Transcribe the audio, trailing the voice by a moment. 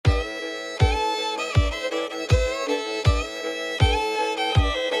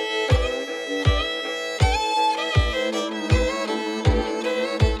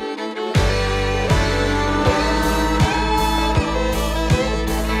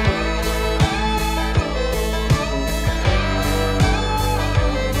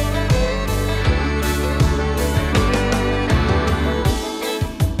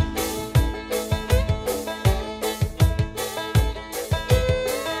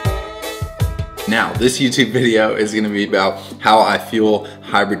Now, this YouTube video is gonna be about how I fuel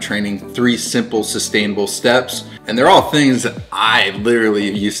hybrid training, 3 simple, sustainable steps. And they're all things that I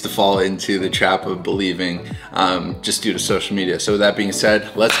literally used to fall into the trap of believing just due to social media. So with that being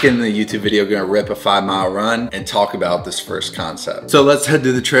said, let's get into the YouTube video. Gonna rip a 5-mile run and talk about this first concept. So let's head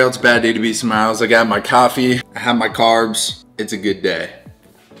to the trail. It's a bad day to be some miles. I got my coffee, I have my carbs. It's a good day.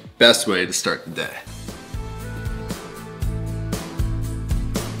 Best way to start the day.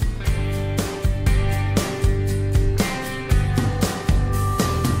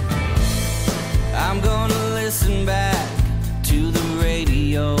 I'm gonna listen back to the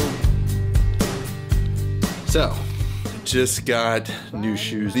radio. So, just got new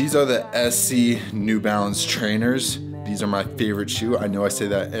shoes. These are the SC New Balance trainers. These are my favorite shoe. I know I say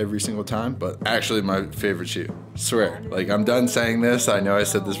that every single time, but actually my favorite shoe. Swear, like I'm done saying this. I know I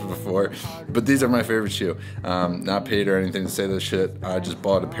said this before, but these are my favorite shoe. Not paid or anything to say this shit. I just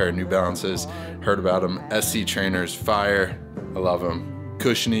bought a pair of New Balances, heard about them. SC trainers, fire, I love them.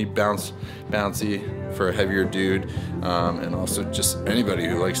 Cushiony, bouncy for a heavier dude, and also just anybody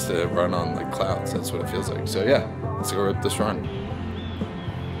who likes to run on like clouds. That's what it feels like. So yeah, let's go rip this run.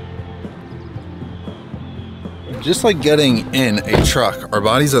 Just like getting in a truck, our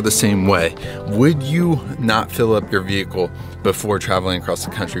bodies are the same way. Would you not fill up your vehicle before traveling across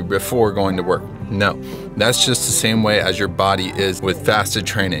the country, before going to work? No, that's just the same way as your body is with fasted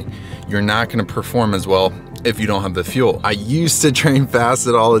training. You're not gonna perform as well if you don't have the fuel. I used to train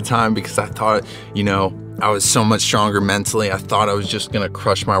fasted all the time because I thought, you know, I was so much stronger mentally. I thought I was just gonna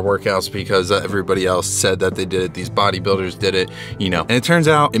crush my workouts because everybody else said that they did it. These bodybuilders did it, you know. And it turns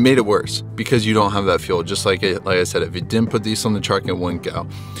out it made it worse because you don't have that fuel. Just like I said, if you didn't put these on the truck, it wouldn't go.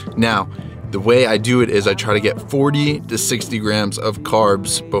 Now, the way I do it is I try to get 40 to 60 grams of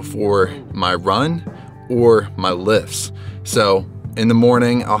carbs before my run or my lifts. So in the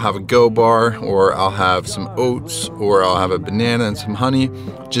morning, I'll have a Go bar, or I'll have some oats, or I'll have a banana and some honey.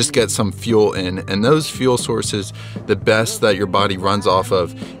 Just get some fuel in. And those fuel sources, the best that your body runs off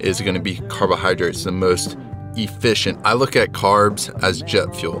of is gonna be carbohydrates, the most efficient. I look at carbs as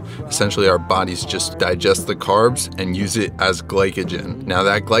jet fuel. Essentially, our bodies just digest the carbs and use it as glycogen. Now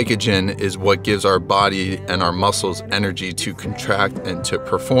that glycogen is what gives our body and our muscles energy to contract and to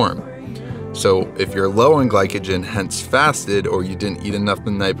perform. So if you're low in glycogen, hence fasted, or you didn't eat enough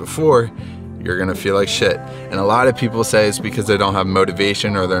the night before, you're gonna feel like shit. And a lot of people say it's because they don't have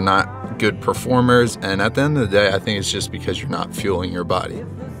motivation or they're not good performers. And at the end of the day, I think it's just because you're not fueling your body.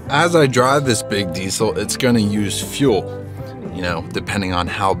 As I drive this big diesel, it's gonna use fuel, you know, depending on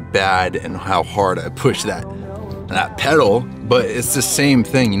how bad and how hard I push that pedal, but it's the same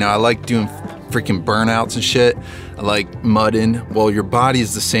thing. You know, I like doing freaking burnouts and shit. I like mudding. Well, your body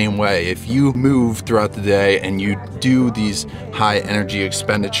is the same way. If you move throughout the day and you do these high energy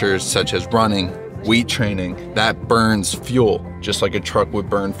expenditures such as running, weight training, that burns fuel, just like a truck would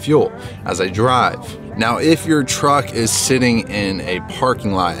burn fuel as I drive. Now, if your truck is sitting in a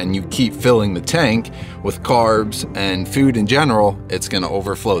parking lot and you keep filling the tank with carbs and food in general, it's gonna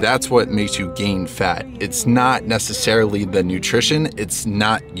overflow. That's what makes you gain fat. It's not necessarily the nutrition, it's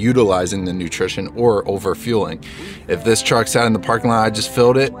not utilizing the nutrition or overfueling. If this truck sat in the parking lot, I just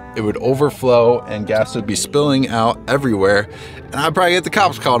filled it, it would overflow and gas would be spilling out everywhere, and I'd probably get the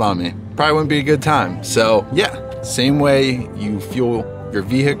cops called on me. Probably wouldn't be a good time. So yeah, same way you fuel your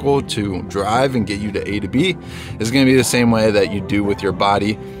vehicle to drive and get you to A to B is gonna be the same way that you do with your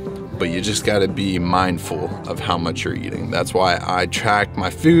body, but you just gotta be mindful of how much you're eating. That's why I tracked my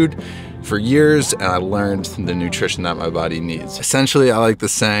food for years and I learned the nutrition that my body needs. Essentially, I like the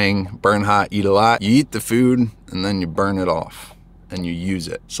saying, burn hot, eat a lot. You eat the food and then you burn it off and you use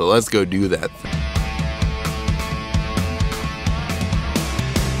it. So let's go do that thing.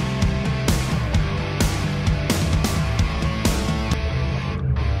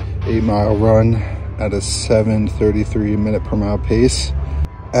 8-mile run at a 7:33 minute per mile pace.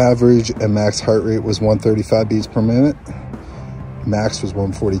 Average and max heart rate was 135 beats per minute. Max was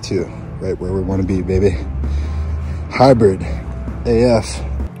 142, right where we want to be, baby. Hybrid AF.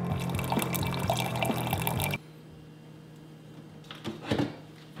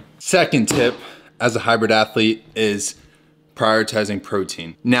 Second tip as a hybrid athlete is prioritizing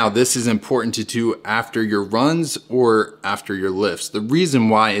protein. Now, this is important to do after your runs or after your lifts. The reason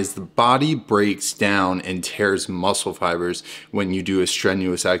why is the body breaks down and tears muscle fibers when you do a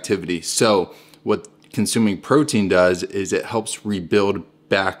strenuous activity. So what consuming protein does is it helps rebuild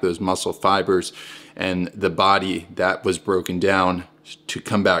back those muscle fibers and the body that was broken down to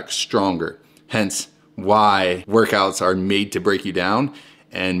come back stronger. Hence why workouts are made to break you down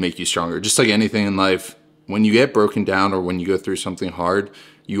and make you stronger. Just like anything in life, when you get broken down or when you go through something hard,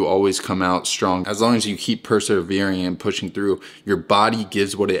 you always come out strong. As long as you keep persevering and pushing through, your body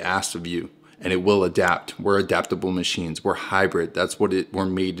gives what it asks of you and it will adapt. We're adaptable machines. We're hybrid. That's what we're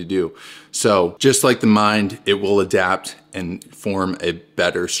made to do. So just like the mind, it will adapt and form a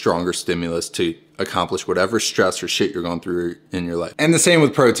better, stronger stimulus to accomplish whatever stress or shit you're going through in your life. And the same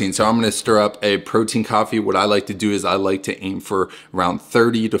with protein. So I'm gonna stir up a protein coffee. What I like to do is I like to aim for around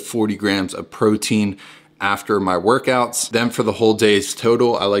 30 to 40 grams of protein after my workouts. Then for the whole day's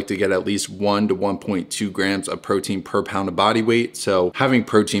total, I like to get at least 1 to 1.2 grams of protein per pound of body weight. So having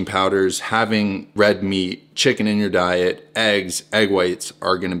protein powders, having red meat, chicken in your diet, eggs, egg whites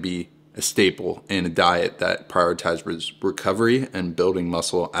are gonna be a staple in a diet that prioritizes recovery and building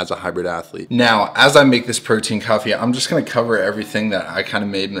muscle as a hybrid athlete. Now, as I make this protein coffee, I'm just gonna cover everything that I kind of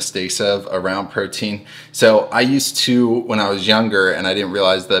made mistakes of around protein. So I used to, when I was younger and I didn't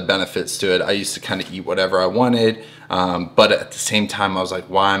realize the benefits to it, I used to kind of eat whatever I wanted. But at the same time, I was like,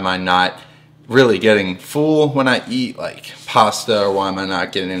 why am I not really getting full when I eat like pasta, or why am I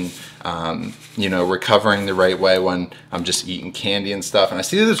not getting you know, recovering the right way when I'm just eating candy and stuff? And I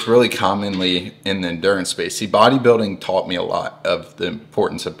see this really commonly in the endurance space. See, bodybuilding taught me a lot of the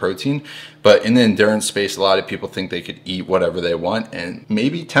importance of protein, but in the endurance space, a lot of people think they could eat whatever they want, and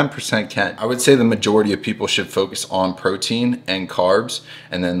maybe 10% can. I would say the majority of people should focus on protein and carbs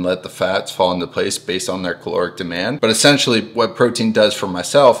and then let the fats fall into place based on their caloric demand. But essentially what protein does for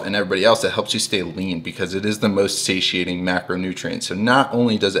myself and everybody else, it helps you stay lean because it is the most satiating macronutrient. So not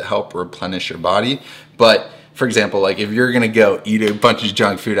only does it help replenish your body, but for example, like if you're gonna go eat a bunch of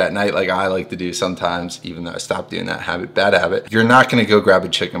junk food at night, like I like to do sometimes, even though I stopped doing that habit, bad habit, you're not gonna go grab a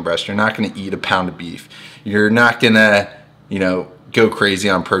chicken breast. You're not gonna eat a pound of beef. You're not gonna, you know, go crazy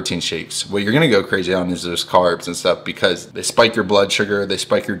on protein shakes. What you're gonna go crazy on is those carbs and stuff because they spike your blood sugar, they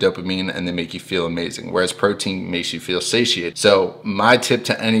spike your dopamine, and they make you feel amazing. Whereas protein makes you feel satiated. So my tip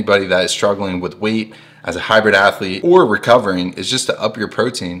to anybody that is struggling with weight as a hybrid athlete or recovering is just to up your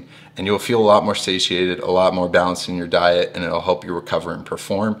protein, and you'll feel a lot more satiated, a lot more balanced in your diet, and it'll help you recover and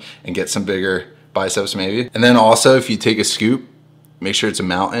perform and get some bigger biceps maybe. And then also, if you take a scoop, make sure it's a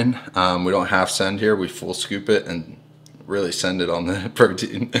mountain. We don't half send here, we full scoop it and really send it on the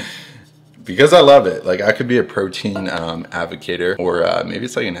protein. Because I love it. Like I could be a protein advocate, or maybe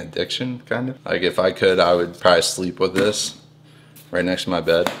it's like an addiction kind of. Like if I could, I would probably sleep with this right next to my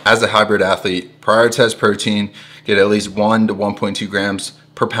bed. As a hybrid athlete, prioritize protein, get at least 1 to 1.2 grams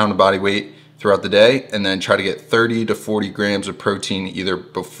per pound of body weight throughout the day, and then try to get 30 to 40 grams of protein either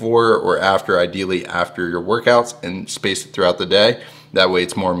before or after, ideally after your workouts, and space it throughout the day. That way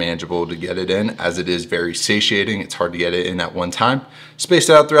it's more manageable to get it in, as it is very satiating. It's hard to get it in at one time. Space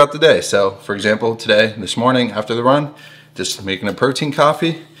it out throughout the day. So for example, today, this morning after the run, just making a protein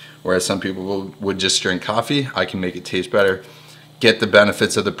coffee, whereas some people would just drink coffee. I can make it taste better, get the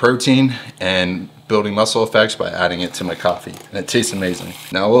benefits of the protein and building muscle effects by adding it to my coffee, and it tastes amazing.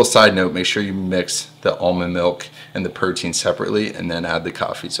 Now a little side note, make sure you mix the almond milk and the protein separately and then add the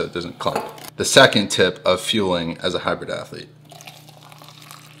coffee so it doesn't clump. The second tip of fueling as a hybrid athlete: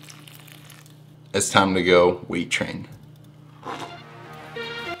 it's time to go weight train.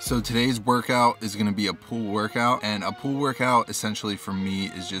 So today's workout is gonna be a pull workout, and a pull workout essentially for me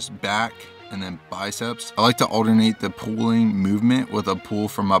is just back and then biceps. I like to alternate the pulling movement with a pull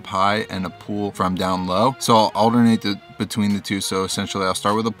from up high and a pull from down low. So I'll alternate between the two. So essentially I'll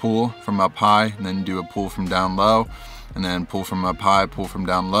start with a pull from up high and then do a pull from down low, and then pull from up high, pull from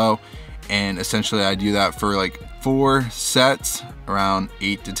down low. And essentially I do that for like 4 sets around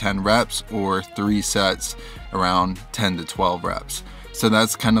 8 to 10 reps, or 3 sets around 10 to 12 reps. So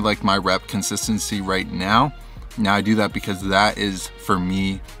that's kind of like my rep consistency right now. Now I do that because that is, for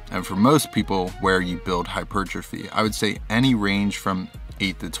me and for most people, where you build hypertrophy. I would say any range from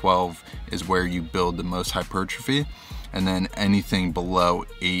 8 to 12 is where you build the most hypertrophy, and then anything below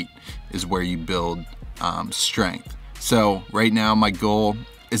 8 is where you build strength. So right now my goal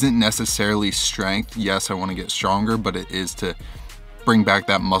isn't necessarily strength. Yes, I want to get stronger, but it is to bring back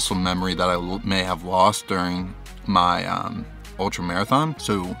that muscle memory that I may have lost during my ultra marathon.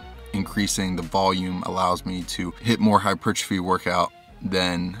 So increasing the volume allows me to hit more hypertrophy workout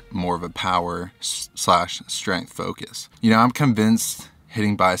than more of a power / strength focus. You know, I'm convinced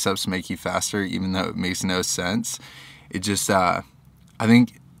hitting biceps make you faster, even though it makes no sense. It just, I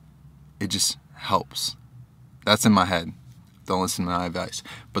think it just helps. That's in my head. Don't listen to my advice.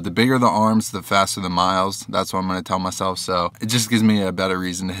 But the bigger the arms, the faster the miles. That's what I'm gonna tell myself. So it just gives me a better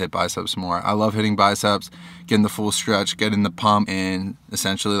reason to hit biceps more. I love hitting biceps, getting the full stretch, getting the pump, and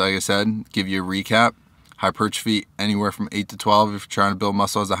essentially, like I said, give you a recap. hypertrophy anywhere from 8 to 12 if you're trying to build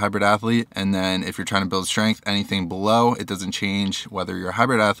muscle as a hybrid athlete. And then if you're trying to build strength, anything below, it doesn't change whether you're a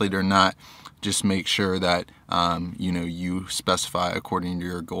hybrid athlete or not. Just make sure that you specify according to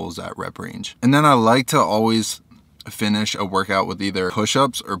your goals at rep range. And then I like to always finish a workout with either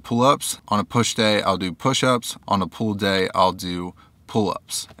push-ups or pull-ups. On a push day, I'll do push-ups. On a pull day, I'll do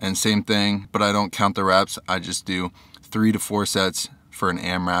pull-ups. And same thing, but I don't count the reps. I just do 3 to 4 sets for an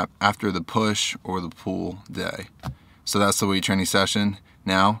AMRAP after the push or the pull day. So that's the weight training session.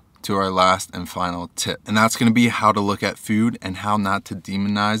 Now to our last and final tip, and that's going to be how to look at food and how not to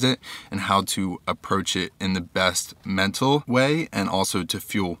demonize it and how to approach it in the best mental way and also to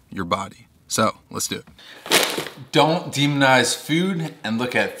fuel your body. So let's do it. Don't demonize food and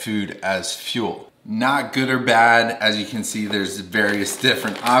look at food as fuel. Not good or bad. As you can see, there's various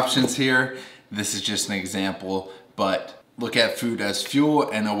different options here. This is just an example, but look at food as fuel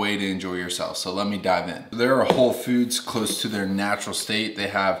and a way to enjoy yourself. So let me dive in. There are whole foods close to their natural state. They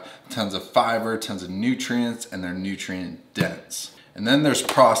have tons of fiber, tons of nutrients, and they're nutrient dense. And then there's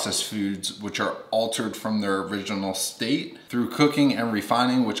processed foods, which are altered from their original state through cooking and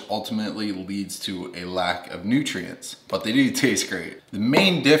refining, which ultimately leads to a lack of nutrients, but they do taste great. The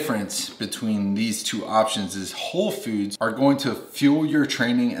main difference between these two options is whole foods are going to fuel your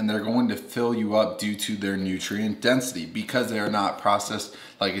training and they're going to fill you up due to their nutrient density because they are not processed.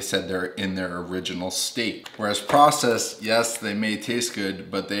 Like I said, they're in their original state. Whereas processed, yes, they may taste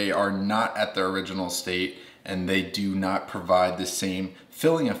good, but they are not at their original state and they do not provide the same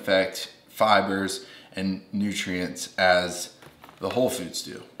filling effect, fibers, and nutrients as the whole foods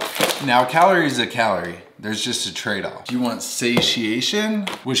do. Now, calorie is a calorie. There's just a trade-off. If you want satiation,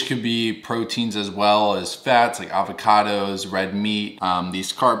 which could be proteins as well as fats like avocados, red meat,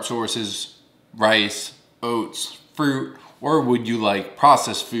 these carb sources, rice, oats, fruit, or would you like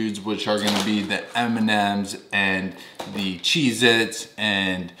processed foods, which are gonna be the M&Ms and the Cheez-Its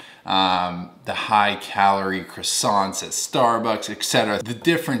and the high calorie croissants at Starbucks, etc. The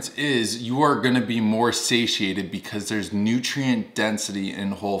difference is you are going to be more satiated because there's nutrient density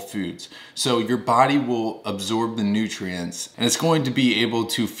in whole foods. So your body will absorb the nutrients and it's going to be able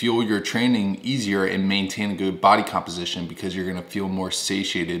to fuel your training easier and maintain a good body composition because you're going to feel more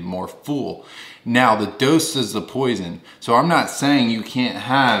satiated, more full. Now the dose is the poison. So I'm not saying you can't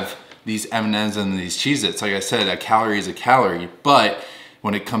have these M&Ms and these Cheez-Its. Like I said, a calorie is a calorie, but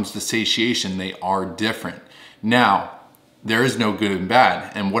when it comes to satiation, they are different. Now, there is no good and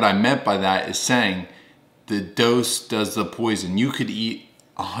bad. And what I meant by that is saying the dose does the poison. You could eat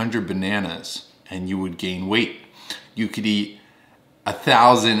 100 bananas and you would gain weight. You could eat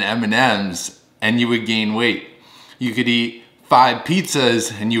 1,000 M&Ms and you would gain weight. You could eat 5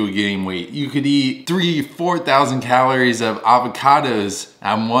 pizzas and you would gain weight. You could eat 4,000 calories of avocados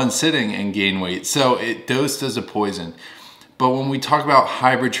at one sitting and gain weight. So dose does a poison. But when we talk about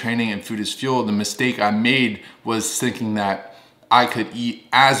hybrid training and food as fuel, the mistake I made was thinking that I could eat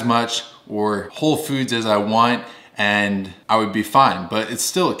as much or whole foods as I want and I would be fine. But it's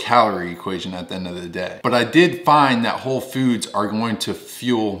still a calorie equation at the end of the day. But I did find that whole foods are going to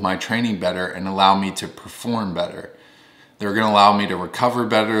fuel my training better and allow me to perform better. They're gonna allow me to recover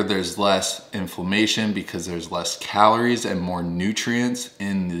better. There's less inflammation because there's less calories and more nutrients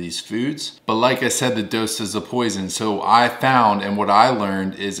in these foods. But like I said, the dose is a poison. So I found, and what I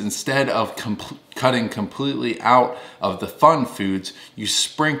learned is instead of cutting completely out of the fun foods, you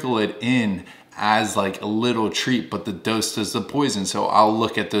sprinkle it in as like a little treat, but the dose does the poison. So I'll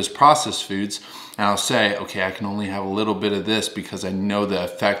look at those processed foods and I'll say, okay, I can only have a little bit of this because I know the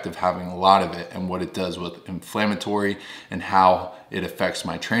effect of having a lot of it and what it does with inflammatory and how it affects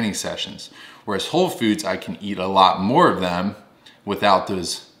my training sessions. Whereas whole foods, I can eat a lot more of them without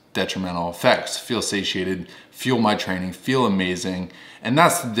those detrimental effects. Feel satiated, fuel my training, feel amazing. And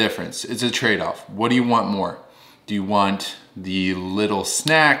that's the difference. It's a trade-off. What do you want more? Do you want the little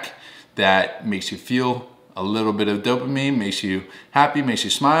snack that makes you feel a little bit of dopamine, makes you happy, makes you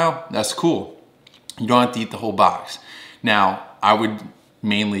smile? That's cool. You don't have to eat the whole box. Now, I would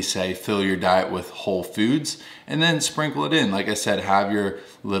mainly say fill your diet with whole foods and then sprinkle it in. Like I said, have your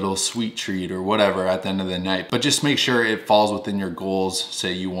little sweet treat or whatever at the end of the night. But just make sure it falls within your goals.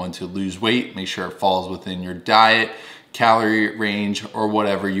 Say you want to lose weight, make sure it falls within your diet, calorie range, or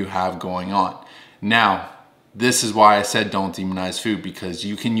whatever you have going on. Now, this is why I said don't demonize food, because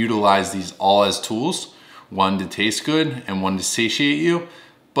you can utilize these all as tools, one to taste good and one to satiate you.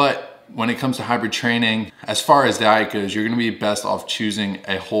 But when it comes to hybrid training, as far as diet goes, you're gonna be best off choosing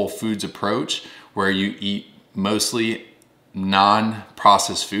a whole foods approach where you eat mostly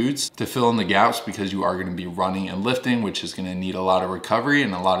non-processed foods to fill in the gaps, because you are going to be running and lifting, which is going to need a lot of recovery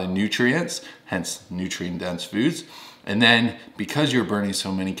and a lot of nutrients, hence nutrient dense foods. And then because you're burning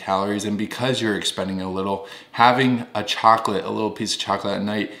so many calories and because you're expending a little, having a little piece of chocolate at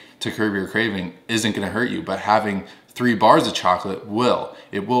night to curb your craving isn't going to hurt you, but having 3 bars of chocolate will.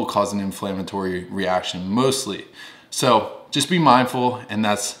 It will cause an inflammatory reaction mostly. So just be mindful, and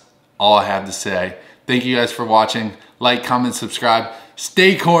that's all I have to say. Thank you guys for watching. Like, comment, subscribe.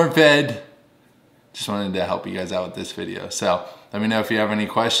 Stay corn fed. Just wanted to help you guys out with this video. So let me know if you have any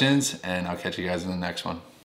questions, and I'll catch you guys in the next one.